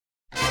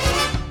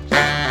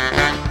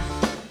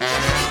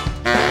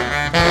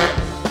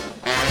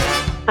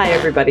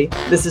everybody,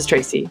 this is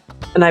Tracy,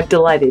 and I'm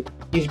delighted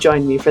you've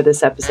joined me for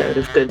this episode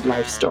of Good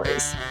Life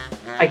Stories.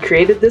 I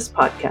created this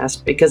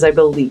podcast because I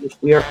believe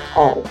we are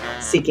all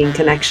seeking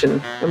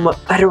connection, and what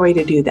better way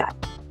to do that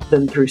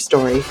than through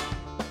story?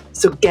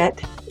 So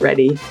get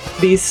ready.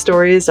 These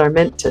stories are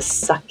meant to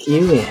suck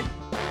you in.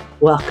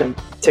 Welcome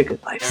to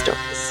Good Life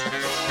Stories.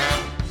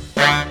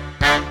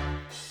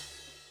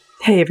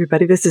 Hey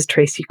everybody, this is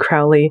Tracy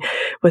Crowley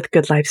with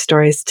Good Life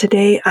Stories.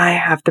 Today I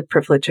have the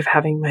privilege of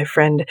having my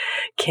friend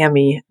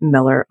Cami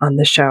Miller on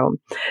the show.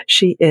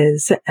 She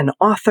is an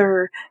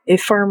author, a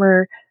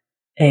farmer,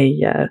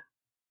 a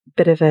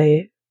bit of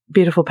a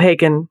beautiful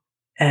pagan,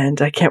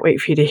 and I can't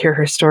wait for you to hear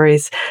her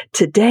stories.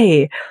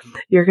 Today,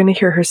 you're going to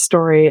hear her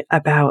story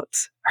about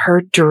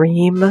her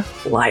dream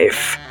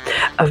life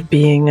of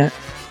being a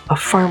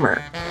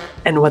farmer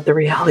and what the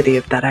reality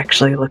of that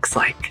actually looks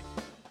like.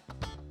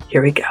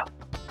 Here we go.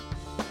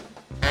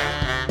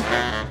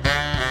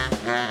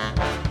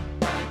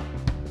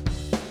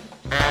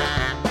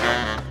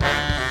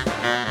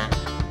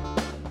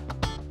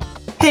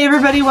 Hey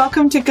everybody,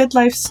 welcome to Good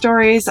Life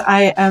Stories.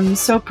 I am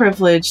so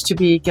privileged to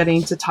be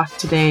getting to talk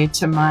today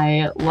to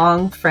my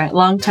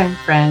longtime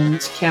friend,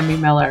 Cami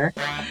Miller.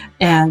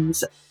 And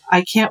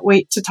I can't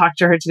wait to talk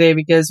to her today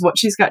because what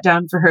she's got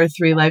down for her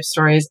 3 life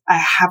stories, I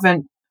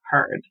haven't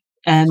heard.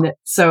 And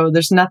so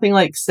there's nothing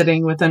like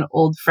sitting with an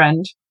old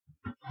friend,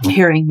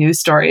 hearing new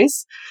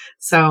stories.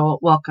 So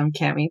welcome,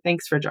 Cami.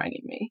 Thanks for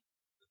joining me.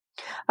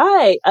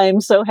 Hi, I'm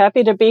so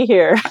happy to be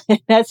here.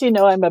 As you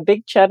know, I'm a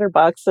big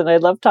chatterbox and I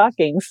love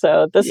talking.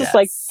 So this is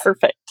like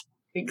perfect.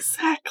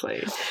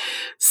 Exactly.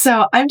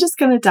 So I'm just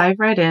going to dive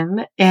right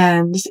in.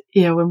 And,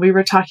 when we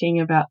were talking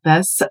about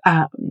this,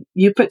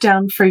 you put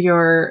down for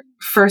your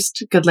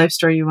first Good Life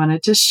story you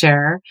wanted to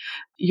share,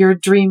 your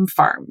dream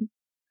farm.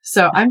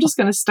 So I'm just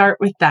going to start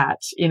with that.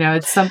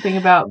 It's something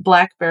about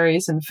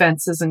blackberries and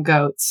fences and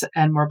goats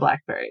and more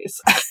blackberries.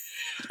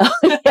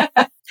 Yeah.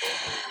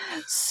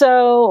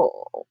 So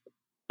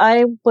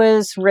I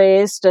was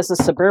raised as a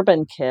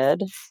suburban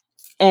kid,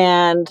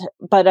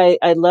 but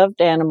I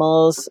loved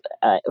animals.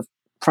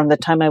 From the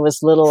time I was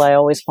little, I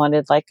always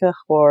wanted like a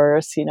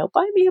horse,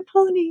 buy me a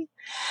pony.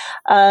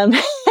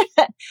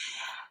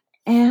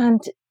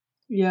 And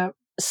yeah.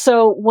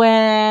 So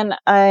when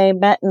I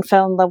met and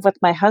fell in love with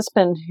my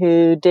husband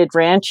who did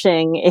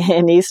ranching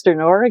in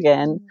Eastern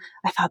Oregon,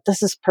 I thought,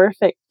 this is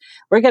perfect.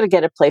 We're going to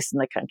get a place in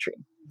the country.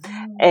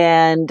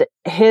 And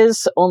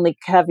his only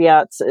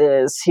caveats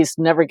is he's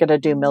never going to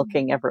do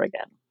milking ever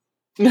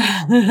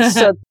again.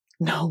 So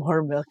no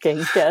more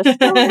milking. Yes.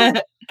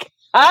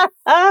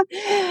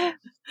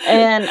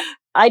 And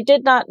I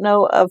did not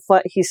know of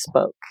what he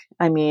spoke.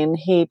 I mean,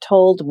 he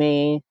told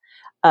me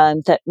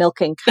that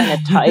milking kind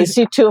of ties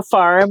you to a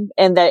farm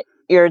and that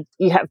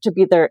you have to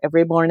be there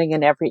every morning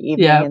and every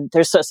evening. Yep. And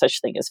there's no such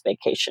thing as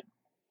vacation.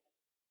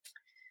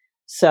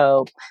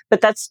 So, but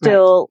that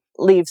still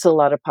leaves a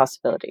lot of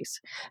possibilities.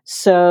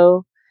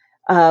 So,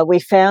 we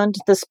found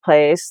this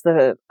place,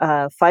 the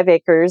 5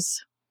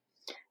 acres,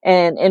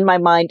 and in my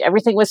mind,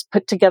 everything was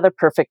put together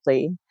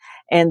perfectly.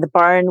 And the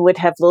barn would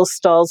have little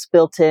stalls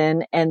built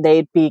in, and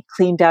they'd be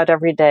cleaned out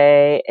every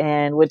day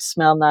and would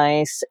smell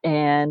nice.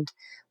 And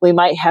we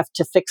might have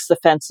to fix the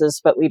fences,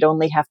 but we'd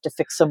only have to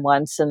fix them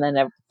once, and then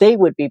they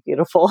would be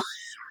beautiful,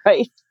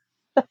 right?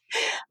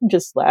 I'm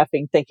just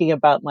laughing, thinking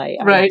about my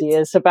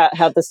ideas about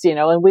how this,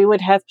 and we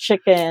would have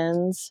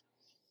chickens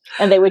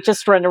and they would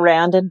just run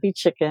around and be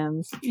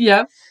chickens.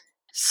 Yep.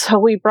 So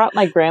we brought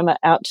my grandma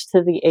out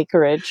to the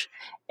acreage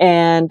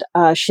and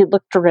she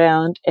looked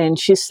around and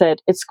she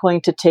said, it's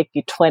going to take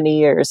you 20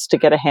 years to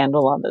get a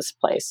handle on this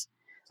place.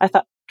 I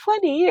thought,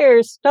 20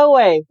 years? No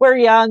way. We're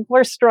young.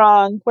 We're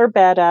strong. We're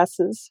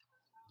badasses.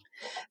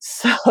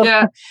 So,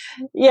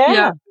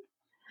 yeah.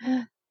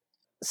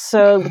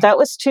 So that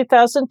was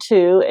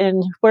 2002,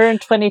 and we're in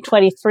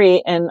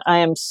 2023, and I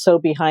am so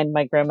behind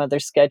my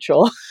grandmother's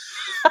schedule.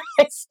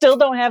 I still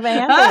don't have a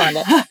handle on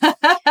it.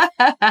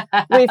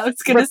 I was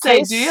going to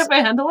say, do you have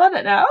a handle on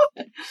it now?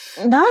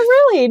 Not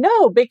really,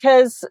 no,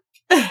 because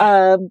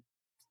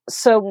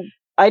so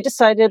I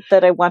decided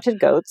that I wanted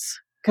goats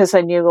because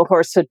I knew a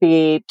horse would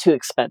be too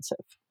expensive.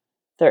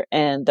 They're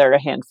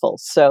a handful.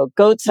 So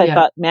goats, I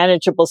thought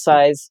manageable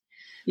size.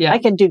 Yeah. I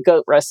can do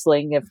goat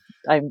wrestling if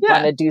I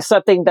want to do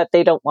something that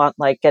they don't want,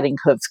 like getting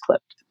hooves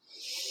clipped.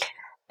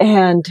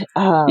 And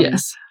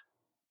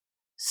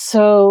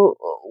so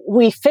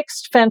we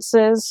fixed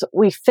fences,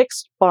 we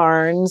fixed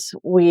barns,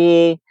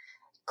 we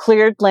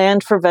cleared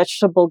land for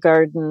vegetable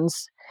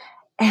gardens.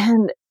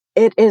 And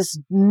it is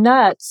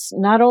nuts,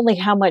 not only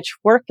how much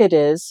work it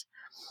is,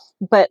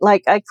 but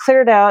like I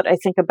cleared out, I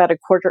think about a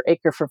 1/4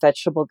 acre for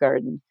vegetable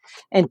garden.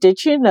 And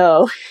did you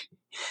know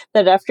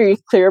that after you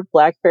clear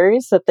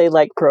blackberries that they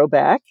like grow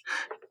back?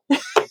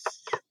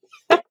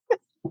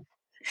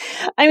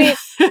 I mean,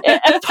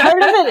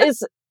 part of it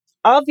is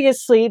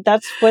obviously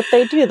that's what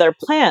they do. They're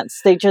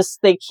plants.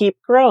 They keep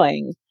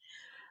growing.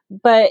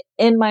 But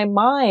in my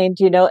mind,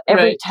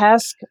 every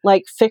task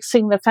like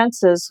fixing the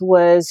fences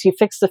was you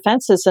fix the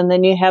fences and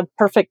then you have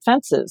perfect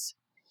fences.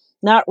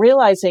 not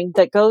realizing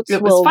that goats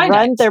will finite.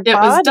 run their It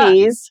was done.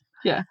 bodies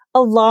Yeah.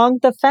 along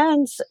the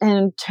fence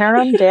and tear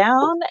them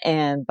down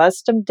and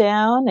bust them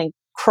down and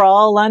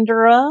crawl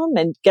under them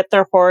and get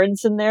their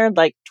horns in there,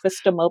 like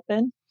twist them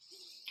open,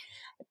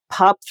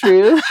 pop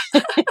through.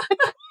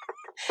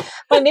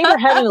 My neighbor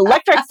had an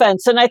electric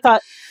fence, and I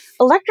thought,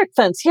 electric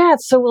fence, yeah,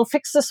 so we'll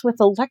fix this with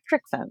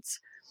electric fence.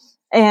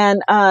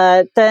 And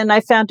then I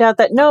found out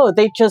that no,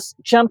 they just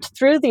jumped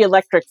through the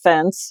electric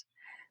fence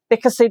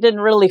because they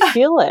didn't really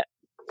feel it.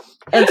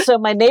 And so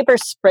my neighbor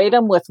sprayed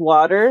them with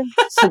water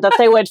so that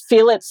they would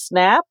feel it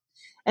snap.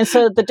 And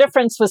so the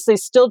difference was they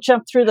still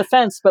jumped through the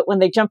fence, but when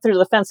they jumped through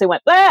the fence, they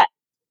went, ah!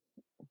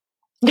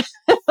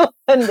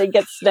 And they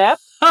get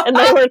snapped, and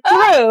they were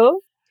through.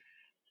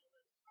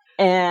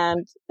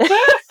 And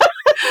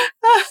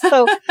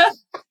so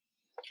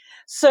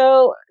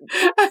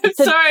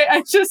sorry,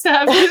 I just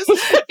have this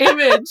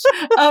image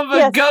of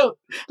a goat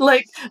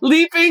like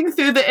leaping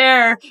through the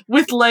air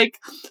with like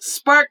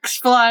sparks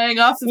flying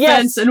off the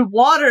fence and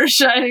water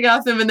shining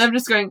off them, and them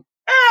just going,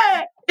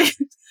 ah!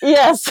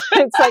 Yes,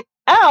 it's like,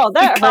 ow,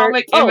 that the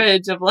comic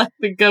image of like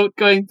the goat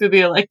going through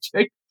the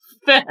electric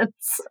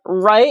fence,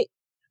 right?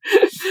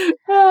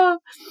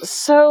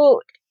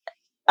 So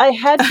I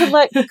had to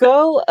let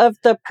go of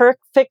the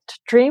perfect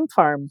dream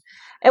farm.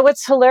 And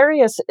what's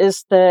hilarious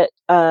is that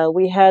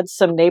we had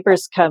some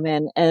neighbors come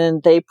in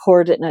and they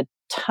poured in a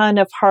ton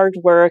of hard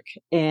work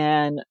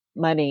and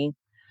money.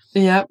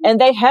 Yeah. And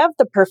they have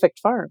the perfect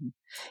farm.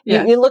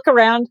 Yeah. You look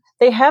around,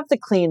 they have the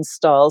clean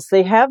stalls,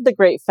 they have the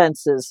great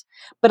fences.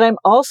 But I'm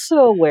also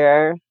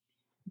aware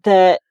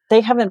that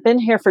they haven't been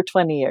here for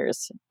 20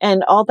 years.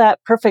 And all that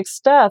perfect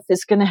stuff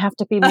is going to have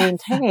to be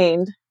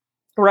maintained,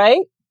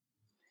 right?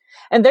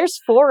 And there's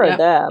 4 of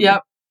them.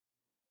 Yep.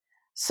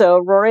 So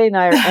Rory and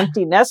I are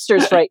empty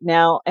nesters right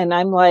now. And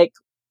I'm like,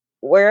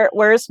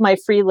 where's my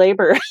free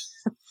labor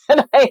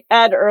that I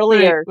had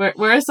earlier? Right.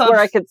 Where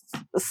I could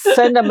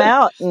send them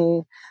out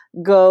and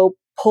go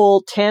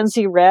pull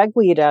tansy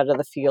ragweed out of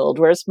the field.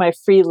 Where's my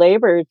free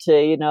labor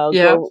to,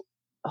 go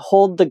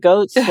hold the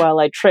goats while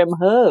I trim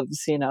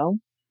hooves,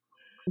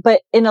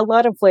 But in a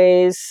lot of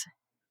ways,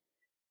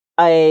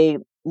 I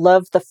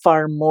love the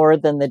farm more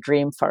than the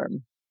dream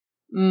farm.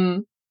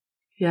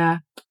 Yeah.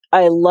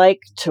 I like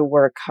to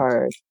work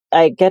hard.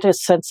 I get a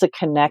sense of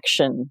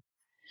connection.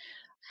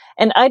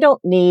 And I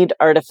don't need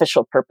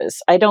artificial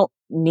purpose. I don't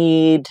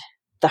need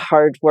the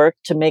hard work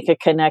to make a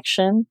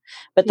connection,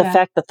 but the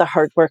fact that the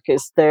hard work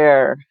is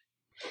there.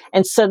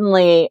 And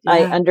suddenly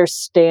I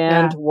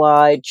understand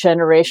why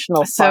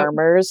generational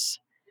farmers,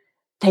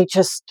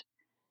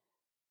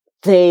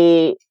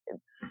 the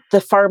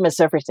farm is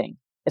everything.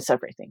 It's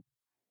everything.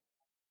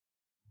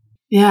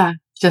 Yeah.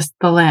 Just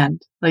the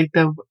land. Like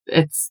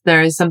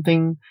there is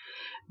something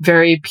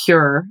very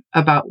pure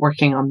about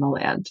working on the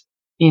land,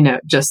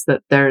 just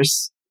that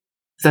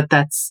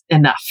that's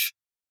enough.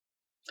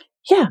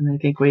 Yeah. And I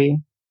think a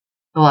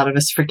lot of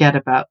us forget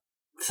about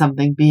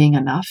something being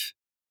enough.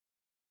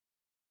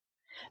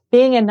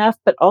 Being enough,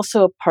 but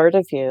also a part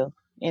of you.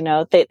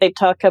 They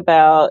talk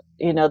about,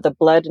 the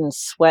blood and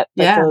sweat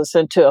that goes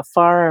into a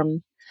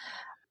farm.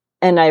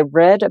 And I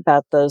read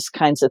about those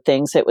kinds of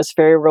things. It was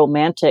very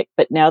romantic,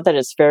 but now that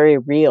it's very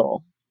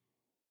real,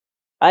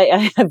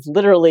 I have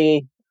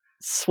literally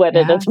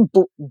sweated and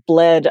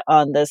bled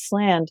on this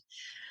land.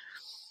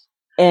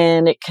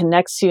 And it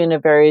connects you in a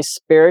very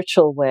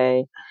spiritual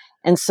way.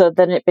 And so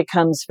then it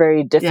becomes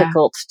very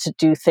difficult to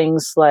do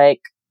things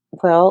like,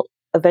 well,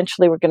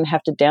 eventually we're going to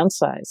have to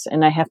downsize.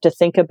 And I have to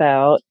think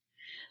about,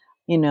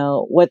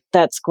 what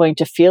that's going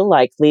to feel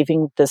like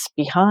leaving this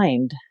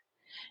behind.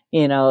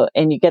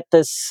 And you get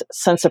this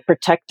sense of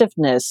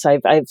protectiveness.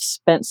 I've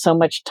spent so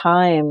much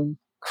time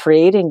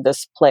creating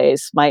this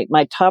place.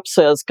 My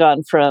topsoil's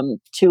gone from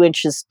 2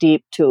 inches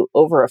deep to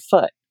over a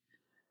foot.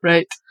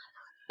 Right.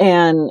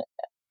 And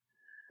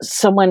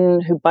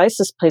someone who buys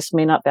this place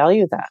may not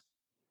value that.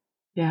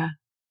 Yeah.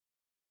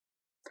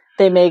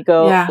 They may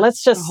go,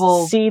 let's just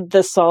seed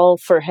this all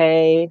for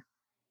hay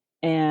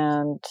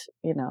and,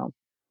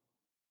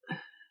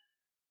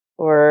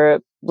 or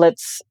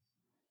let's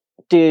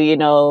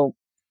do,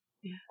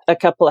 a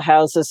couple of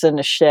houses in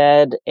a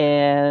shed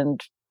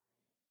and,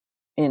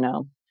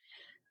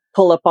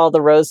 pull up all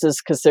the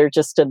roses because they're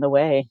just in the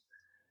way.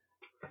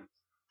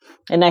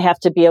 And I have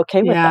to be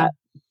okay with that.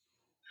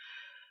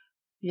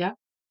 Yeah.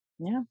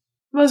 Yeah.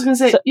 I was going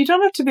to say, you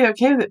don't have to be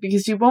okay with it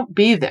because you won't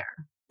be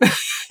there.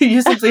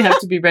 You simply have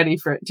to be ready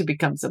for it to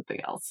become something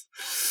else.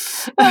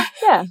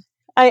 Yeah.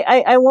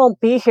 I won't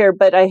be here,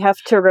 but I have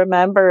to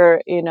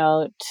remember,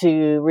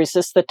 to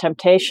resist the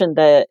temptation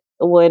that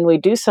when we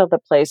do sell the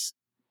place,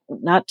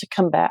 not to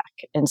come back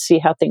and see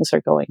how things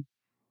are going.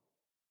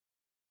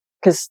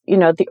 Because,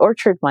 the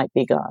orchard might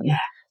be gone. Yeah.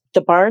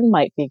 The barn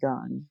might be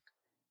gone.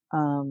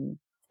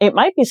 It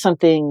might be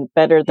something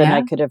better than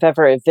I could have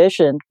ever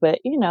envisioned, but,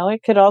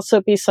 it could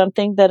also be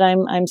something that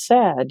I'm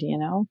sad,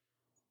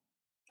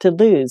 to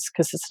lose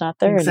because it's not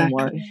there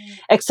anymore.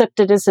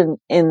 Except it isn't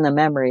in the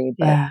memory.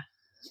 But. Yeah.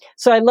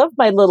 So I love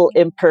my little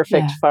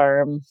imperfect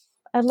farm.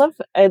 I love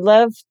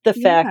the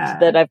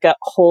fact that I've got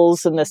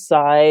holes in the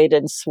side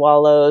and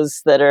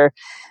swallows that are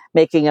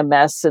making a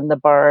mess in the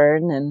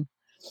barn, and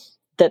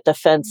that the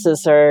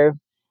fences are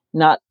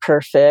not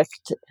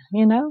perfect,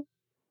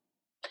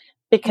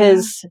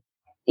 because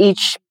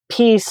each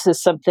piece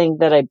is something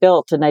that I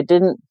built, and I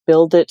didn't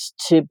build it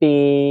to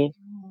be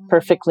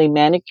perfectly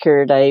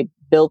manicured. I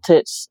built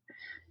it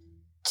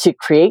to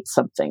create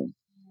something,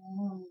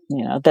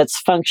 that's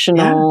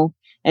functional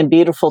and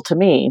beautiful to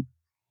me.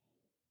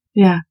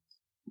 Yeah.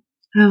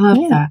 I love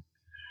that.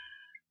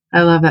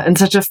 I love that. And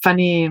such a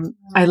funny,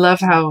 I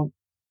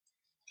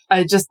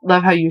just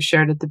love how you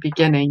shared at the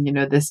beginning,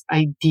 this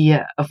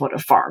idea of what a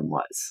farm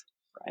was.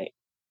 Right.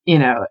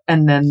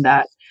 And then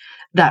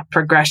that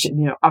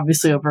progression,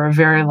 obviously over a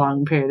very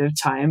long period of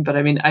time. But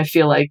I mean, I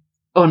feel like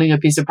owning a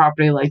piece of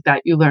property like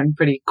that, you learn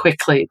pretty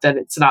quickly that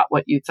it's not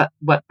what you thought,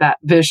 what that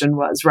vision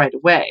was right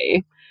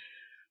away.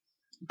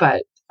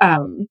 But,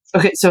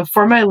 okay. So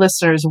for my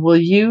listeners, will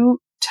you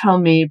tell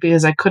me,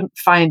 because I couldn't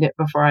find it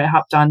before I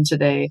hopped on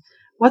today,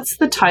 what's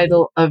the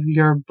title of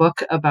your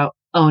book about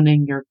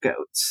owning your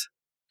goats?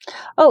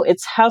 Oh,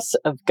 it's House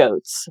of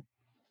Goats.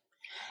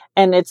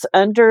 And it's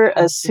under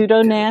a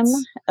pseudonym,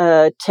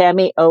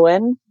 Tammy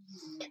Owen.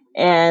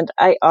 And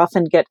I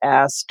often get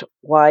asked,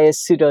 why a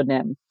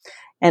pseudonym?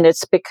 And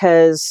it's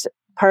because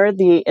part of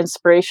the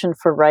inspiration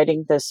for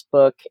writing this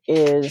book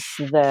is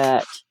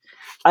that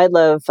I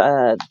love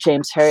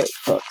James Herriot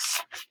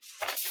books.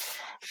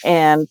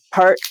 And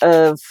part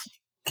of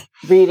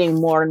reading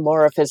more and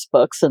more of his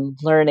books and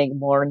learning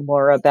more and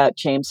more about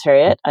James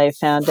Herriot, I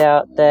found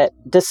out that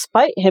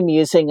despite him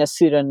using a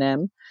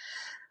pseudonym,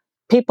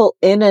 people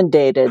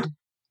inundated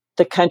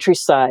the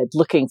countryside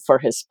looking for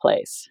his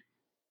place.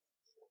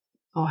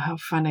 Oh, how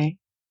funny.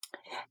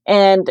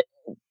 And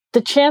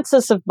the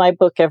chances of my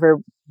book ever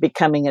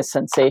becoming a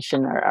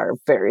sensation are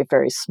very,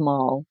 very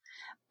small.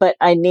 But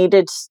I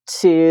needed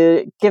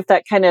to give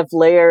that kind of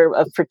layer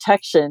of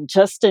protection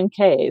just in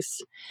case.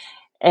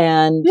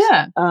 And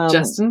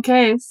just in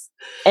case.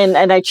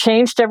 And I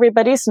changed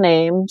everybody's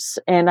names,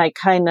 and I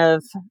kind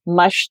of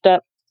mushed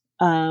up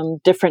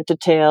different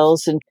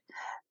details. And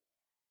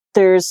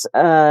there's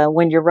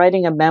when you're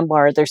writing a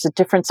memoir, there's a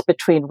difference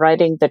between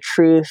writing the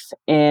truth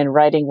and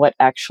writing what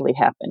actually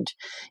happened.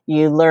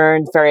 You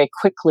learn very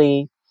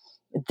quickly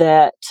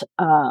that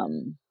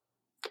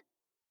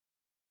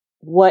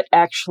what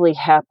actually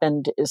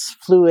happened is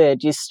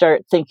fluid. You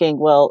start thinking,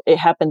 well, it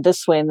happened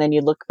this way. And then you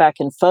look back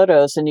in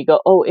photos and you go,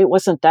 oh, it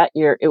wasn't that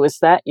year. It was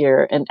that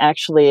year. And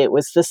actually it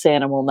was this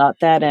animal, not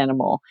that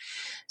animal.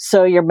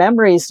 So your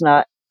memory is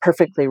not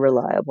perfectly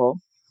reliable.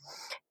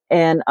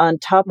 And on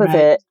top of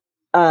it,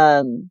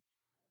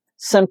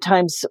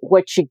 sometimes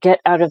what you get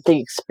out of the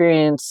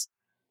experience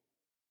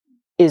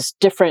is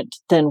different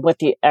than what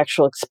the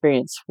actual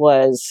experience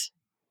was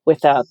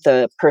without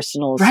the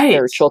personal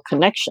spiritual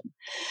connection.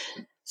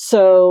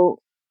 So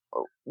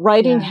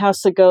writing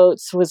House of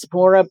Goats was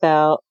more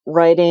about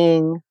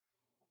writing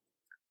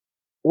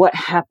what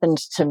happened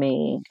to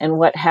me and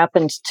what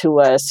happened to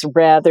us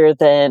rather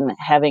than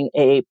having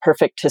a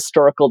perfect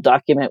historical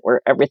document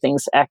where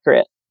everything's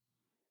accurate,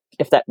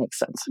 if that makes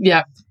sense.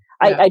 Yeah.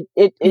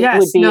 It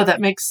would be, no, that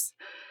makes...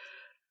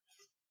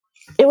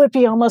 It would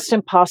be almost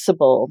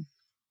impossible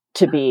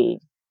to be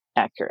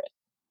accurate.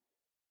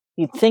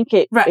 You'd think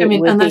it right. I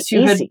mean, would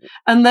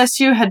unless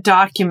you had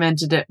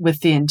documented it with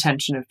the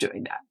intention of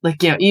doing that.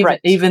 Like,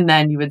 even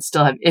then you would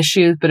still have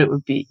issues, but it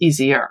would be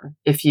easier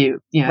if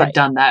you had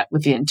done that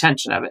with the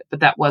intention of it. But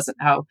that was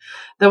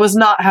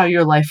not how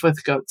your life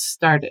with goats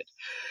started.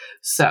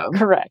 So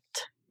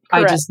correct.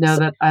 I just know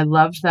that I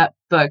loved that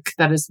book.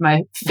 That is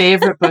my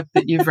favorite book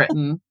that you've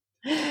written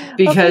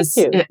because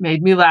it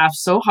made me laugh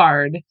so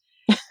hard.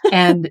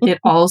 And it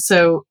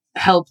also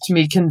helped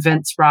me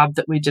convince Rob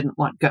that we didn't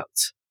want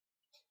goats.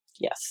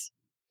 Yes.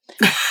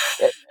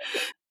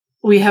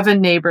 We have a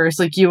neighbors,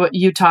 like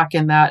you talk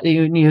in that,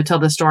 you tell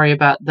the story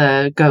about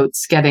the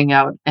goats getting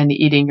out and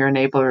eating your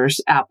neighbor's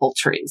apple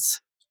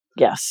trees.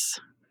 Yes.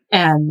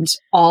 And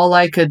all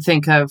I could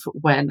think of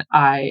when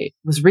I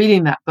was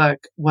reading that book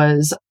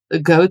was the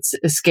goats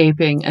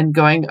escaping and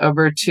going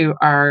over to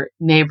our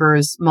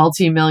neighbor's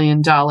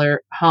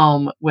multi-million-dollar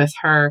home with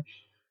her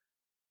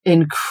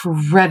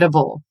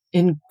incredible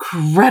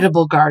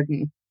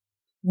garden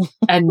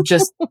and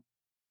just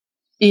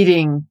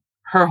eating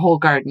her whole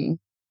garden.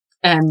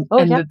 And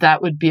that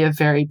would be a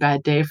very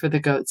bad day for the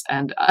goats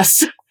and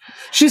us.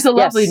 She's a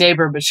lovely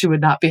neighbor, but she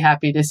would not be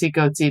happy to see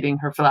goats eating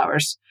her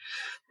flowers.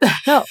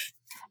 No.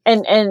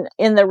 And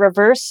in the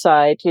reverse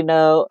side,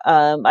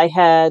 I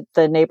had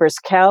the neighbor's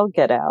cow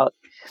get out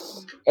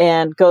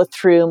and go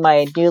through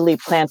my newly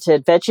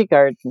planted veggie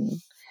garden.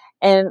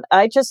 And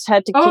I just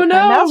had to keep my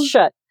mouth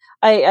shut.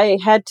 I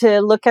had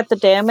to look at the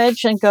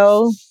damage and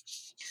go,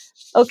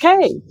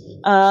 okay,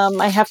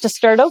 I have to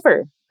start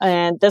over.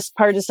 And this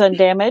part is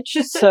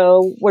undamaged,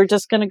 so we're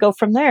just going to go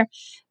from there.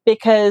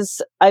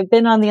 Because I've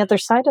been on the other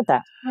side of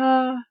that.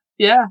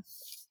 Yeah.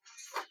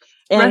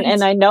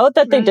 And I know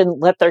that they didn't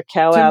let their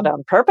cow out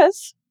on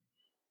purpose.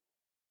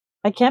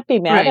 I can't be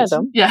mad at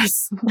them.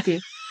 Yes.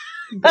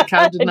 The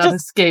cow did not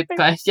escape,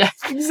 but yeah,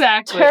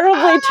 exactly.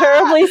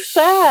 Terribly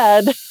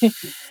sad.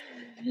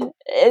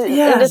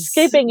 And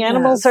escaping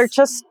animals are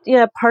just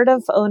part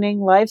of owning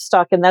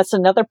livestock. And that's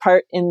another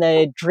part in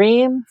the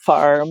dream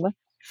farm.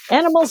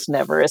 Animals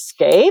never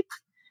escape.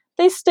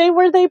 They stay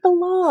where they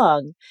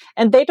belong.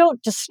 And they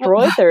don't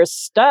destroy their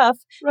stuff.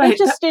 Right. They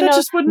just, that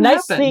just wouldn't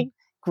nicely happen.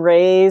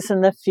 Graze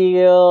in the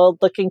field,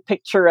 looking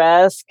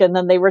picturesque, and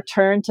then they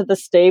return to the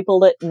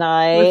stable at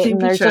night, and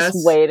they're just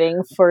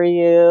waiting for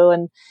you.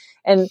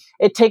 And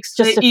it takes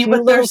just a few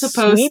little sweeps. They eat what they're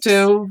supposed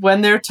to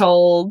when they're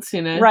told,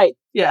 Right.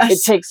 Yes. It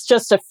takes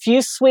just a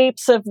few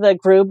sweeps of the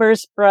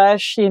Gruber's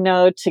brush,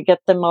 to get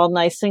them all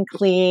nice and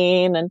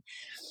clean. And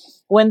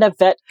when the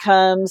vet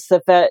comes,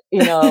 if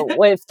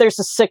there's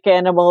a sick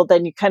animal,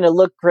 then you kind of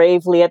look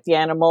gravely at the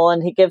animal,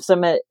 and he gives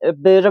them a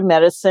bit of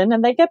medicine,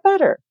 and they get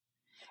better.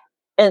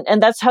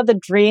 And that's how the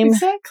dream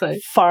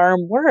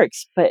farm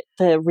works. But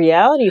the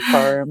reality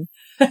farm,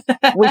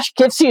 which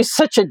gives you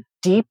such a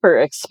deeper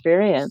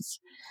experience,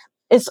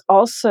 is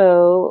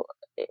also,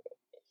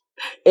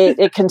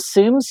 it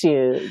consumes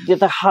you.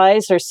 The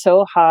highs are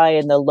so high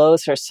and the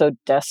lows are so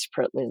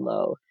desperately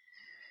low.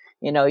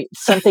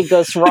 Something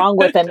goes wrong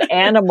with an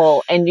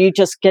animal and you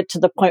just get to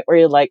the point where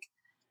you're like,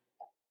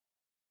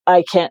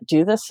 I can't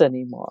do this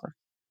anymore.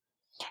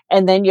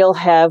 And then you'll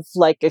have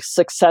like a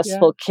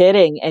successful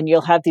kidding, and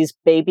you'll have these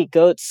baby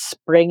goats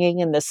springing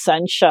in the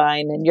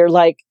sunshine, and you're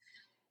like,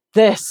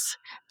 this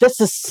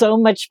is so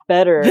much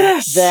better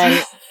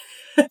than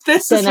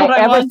I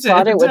ever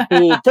thought it would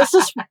be. This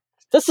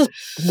is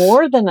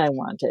more than I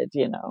wanted,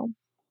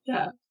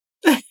 Yeah.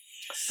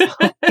 So,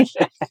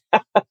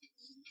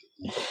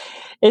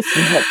 it's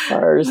not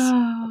bars.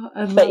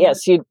 But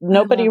yes,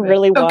 nobody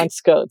really wants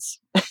goats.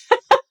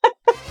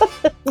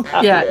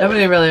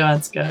 Nobody really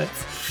wants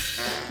goats.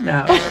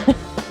 No.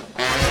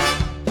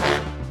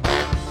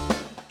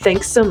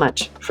 Thanks so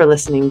much for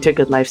listening to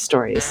Good Life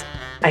Stories.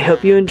 I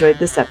hope you enjoyed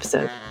this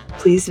episode.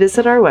 Please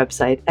visit our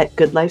website at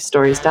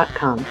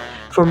goodlifestories.com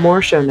for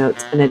more show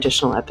notes and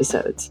additional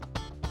episodes.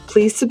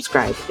 Please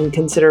subscribe and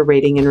consider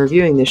rating and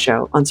reviewing the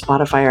show on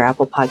Spotify or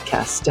Apple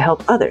Podcasts to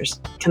help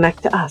others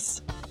connect to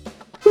us.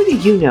 Who do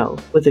you know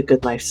with a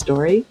good life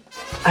story?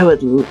 I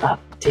would love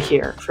to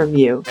hear from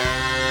you.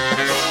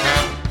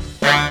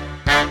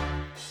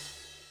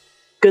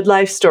 Good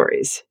Life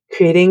Stories,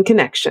 creating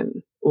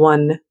connection,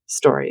 one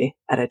story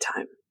at a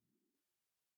time.